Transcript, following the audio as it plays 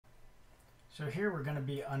So here we're going to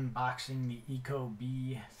be unboxing the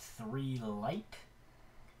Ecobee3 Lite.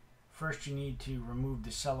 First you need to remove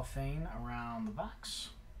the cellophane around the box,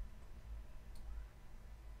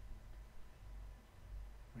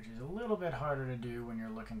 which is a little bit harder to do when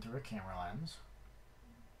you're looking through a camera lens.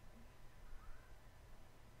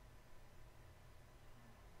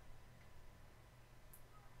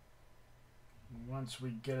 Once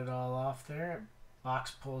we get it all off there,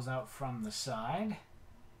 box pulls out from the side.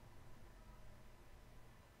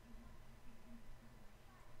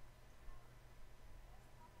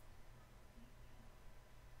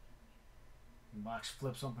 The box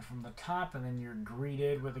flips open from the top, and then you're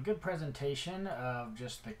greeted with a good presentation of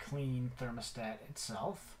just the clean thermostat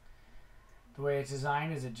itself. The way it's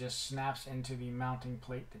designed is it just snaps into the mounting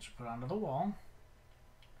plate that you put onto the wall.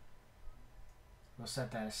 We'll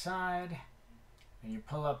set that aside, and you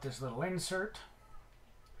pull up this little insert.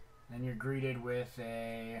 Then you're greeted with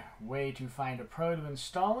a way to find a pro to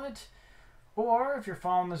install it, or if you're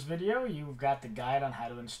following this video, you've got the guide on how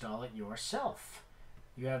to install it yourself.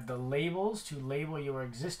 You have the labels to label your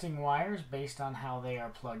existing wires based on how they are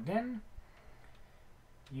plugged in.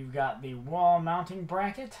 You've got the wall mounting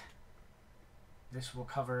bracket. This we'll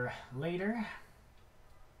cover later.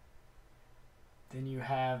 Then you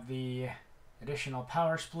have the additional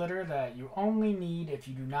power splitter that you only need if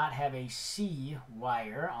you do not have a C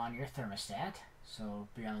wire on your thermostat. So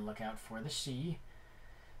be on the lookout for the C.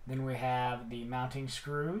 Then we have the mounting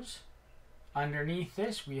screws. Underneath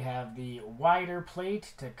this, we have the wider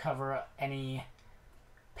plate to cover any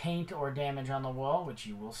paint or damage on the wall, which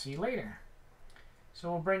you will see later.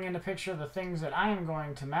 So we'll bring in a picture of the things that I am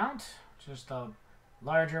going to mount. Just the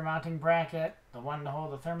larger mounting bracket, the one to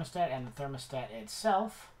hold the thermostat, and the thermostat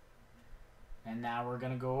itself. And now we're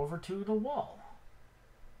going to go over to the wall.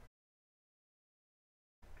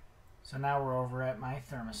 So now we're over at my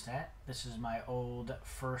thermostat. This is my old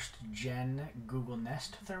first gen Google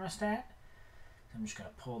Nest thermostat. I'm just going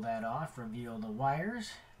to pull that off, reveal the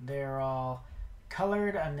wires. They're all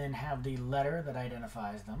colored and then have the letter that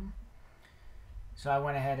identifies them. So I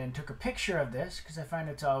went ahead and took a picture of this because I find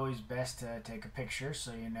it's always best to take a picture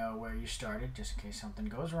so you know where you started just in case something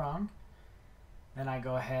goes wrong. Then I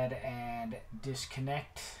go ahead and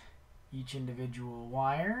disconnect each individual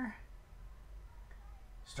wire,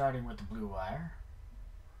 starting with the blue wire.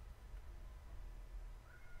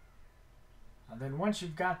 Then once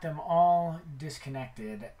you've got them all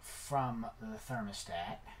disconnected from the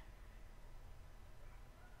thermostat,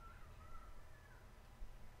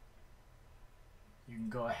 you can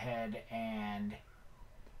go ahead and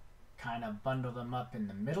kind of bundle them up in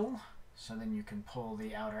the middle, so then you can pull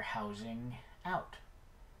the outer housing out.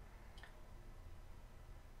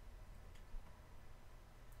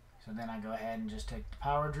 So then I go ahead and just take the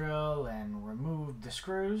power drill and remove the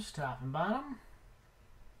screws top and bottom.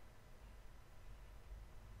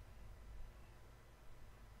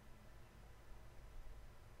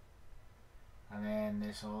 And then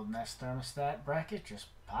this old Nest thermostat bracket just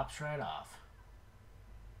pops right off.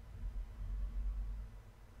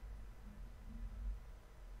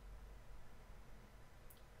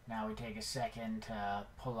 Now we take a second to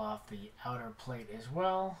pull off the outer plate as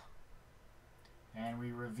well. And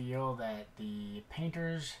we reveal that the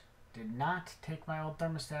painters did not take my old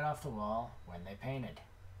thermostat off the wall when they painted.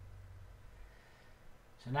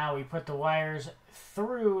 So now we put the wires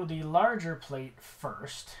through the larger plate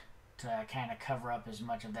first, to kind of cover up as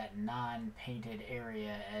much of that non-painted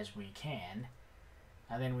area as we can.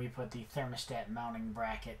 And then we put the thermostat mounting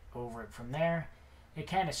bracket over it from there. It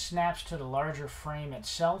kind of snaps to the larger frame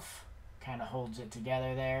itself, kind of holds it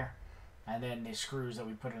together there. And then the screws that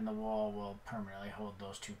we put in the wall will permanently hold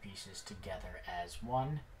those two pieces together as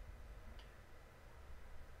one.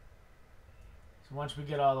 So once we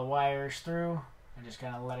get all the wires through, I just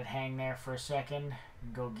kind of let it hang there for a second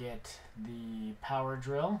and go get the power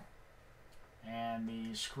drill and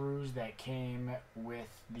the screws that came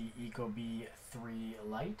with the Ecobee3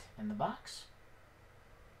 Lite in the box.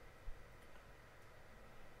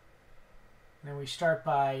 Then we start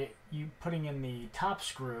by putting in the top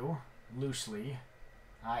screw loosely.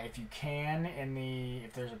 If you can,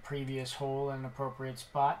 if there's a previous hole in an appropriate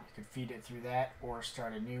spot, you could feed it through that or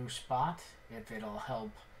start a new spot if it'll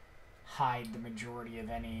help hide the majority of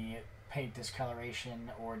any paint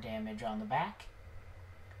discoloration or damage on the back.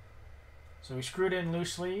 So we screwed in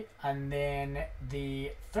loosely, and then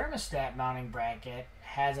the thermostat mounting bracket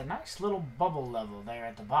has a nice little bubble level there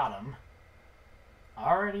at the bottom,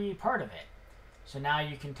 already part of it. So now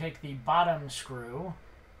you can take the bottom screw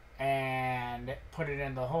and put it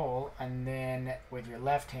in the hole, and then with your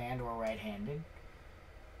left hand or right-handed,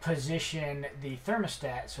 position the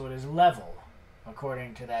thermostat so it is level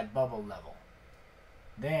according to that bubble level.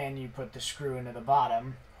 Then you put the screw into the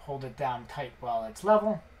bottom, hold it down tight while it's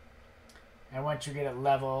level, and once you get it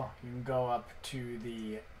level, you can go up to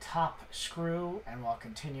the top screw, and while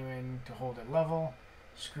continuing to hold it level,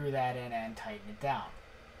 screw that in and tighten it down.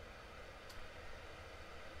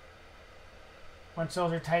 Once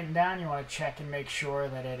those are tightened down, you want to check and make sure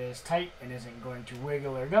that it is tight and isn't going to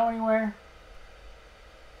wiggle or go anywhere.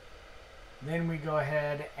 Then we go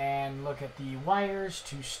ahead and look at the wires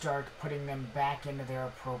to start putting them back into their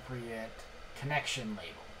appropriate connection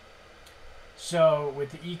label. So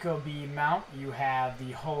with the Ecobee mount, you have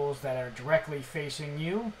the holes that are directly facing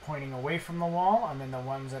you, pointing away from the wall, and then the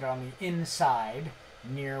ones that are on the inside,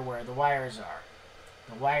 near where the wires are.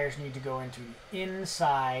 The wires need to go into the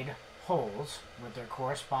inside holes with their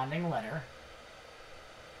corresponding letter,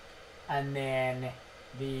 and then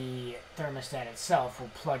the thermostat itself will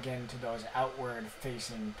plug into those outward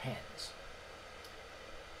facing pins.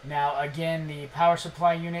 Now again, the power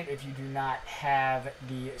supply unit, if you do not have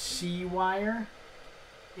the C wire,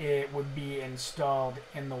 it would be installed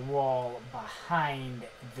in the wall behind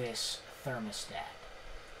this thermostat.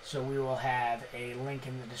 So we will have a link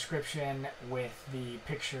in the description with the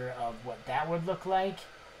picture of what that would look like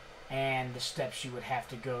and the steps you would have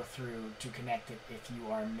to go through to connect it if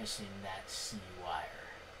you are missing that C wire.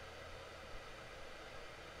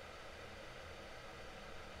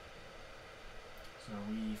 So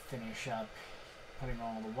we finish up putting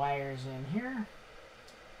all the wires in here,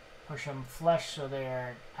 push them flush so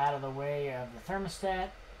they're out of the way of the thermostat.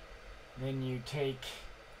 Then you take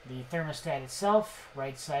the thermostat itself,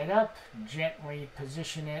 right side up, gently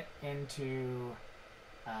position it into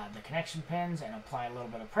the connection pins and apply a little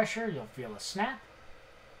bit of pressure. You'll feel a snap,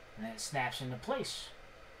 and then it snaps into place.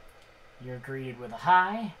 You're greeted with a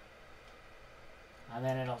high, and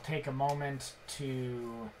then it'll take a moment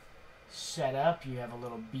to set up. You have a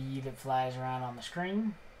little bee that flies around on the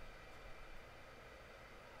screen.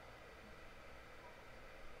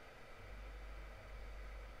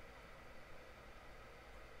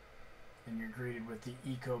 And you're greeted with the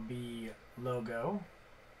Ecobee logo.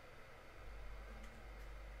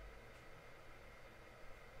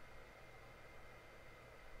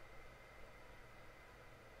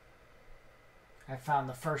 I found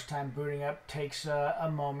the first time booting up takes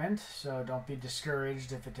a moment, so don't be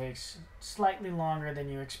discouraged if it takes slightly longer than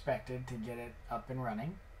you expected to get it up and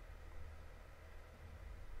running.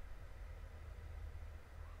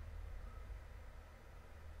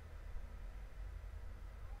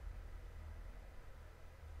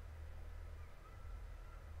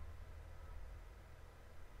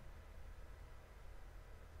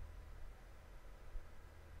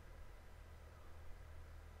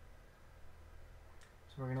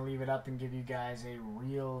 So we're going to leave it up and give you guys a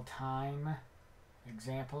real-time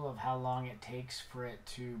example of how long it takes for it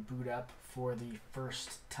to boot up for the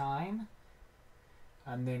first time.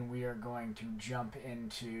 And then we are going to jump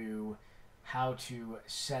into how to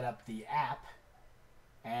set up the app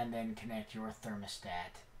and then connect your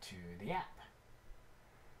thermostat to the app.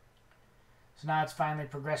 So now it's finally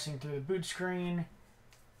progressing through the boot screen,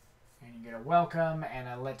 and you get a welcome and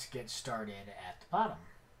a let's get started at the bottom.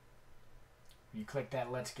 You click that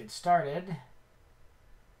let's get started,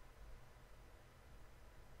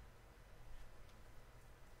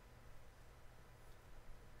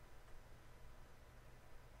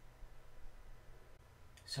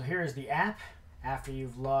 so here is the app. After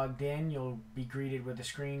you've logged in, you'll be greeted with a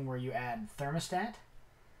screen where you add thermostat,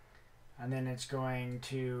 and then it's going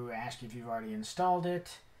to ask you if you've already installed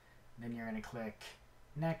it. Then you're going to click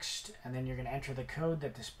next, and then you're going to enter the code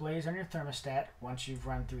that displays on your thermostat once you've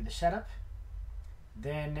run through the setup.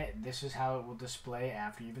 Then this is how it will display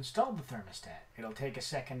after you've installed the thermostat. It'll take a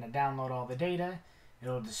second to download all the data.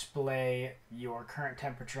 It'll display your current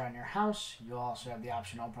temperature on your house. You'll also have the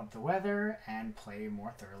option to open up the weather and play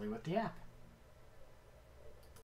more thoroughly with the app.